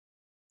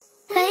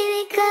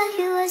Baby girl,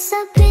 you are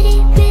so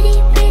pretty, pretty,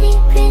 pretty,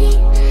 pretty.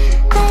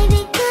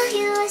 Baby girl,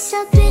 you are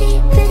so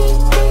pretty, pretty,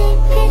 pretty,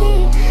 pretty.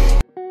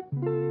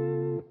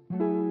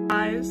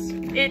 Guys,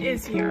 it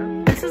is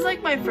here. This is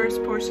like my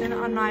first portion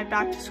on my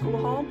back to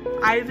school haul.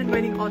 I've been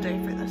waiting all day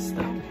for this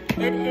though.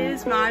 It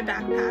is my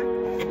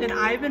backpack, and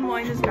I've been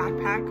wanting this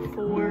backpack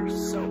for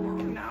so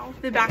long now.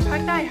 The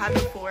backpack that I had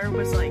before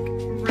was like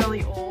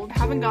really old. I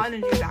haven't gotten a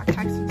new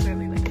backpack since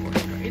early like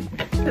 4th grade,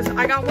 because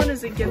I got one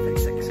as a gift in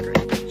 6th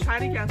grade. Try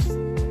to guess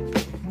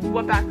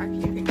what backpack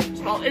do you think it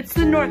is? Well, it's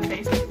the North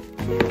Face.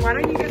 Why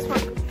don't you guess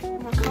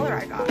what color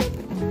I got?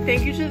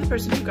 Thank you to the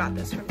person who got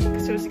this for me,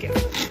 because it was a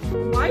gift.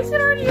 Why is it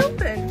already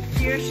open?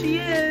 Here she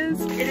is.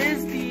 It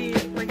is the,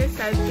 like I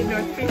said, the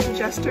North Face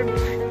Jester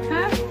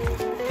backpack.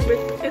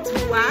 It's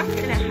black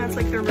and it has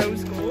like the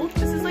rose gold.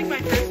 This is like my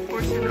first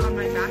portion on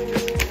my back to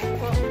school.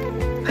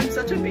 Well, I'm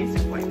such a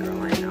basic white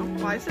girl, I know.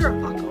 Why is there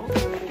a buckle?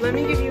 Let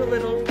me give you a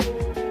little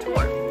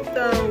tour.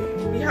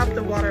 So we have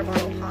the water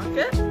bottle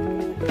pocket.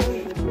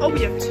 Oh,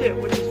 we have two,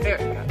 which is very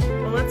good.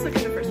 Well, let's look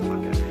at the first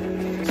pocket.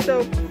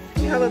 So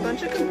we have a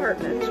bunch of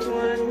compartments.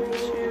 1, 2,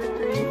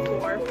 3,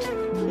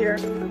 4 here.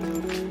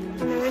 And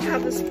then we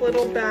have this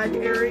little bag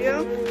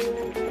area.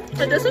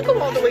 It doesn't go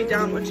all the way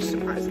down, which is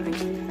surprising.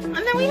 And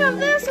then we have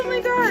this, oh my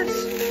gosh.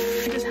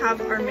 We just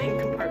have our main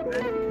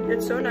compartment.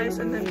 It's so nice.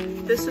 And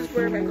then this is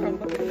where my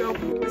Chromebook can go.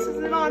 This is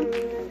it on.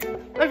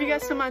 Love you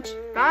guys so much.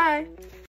 Bye.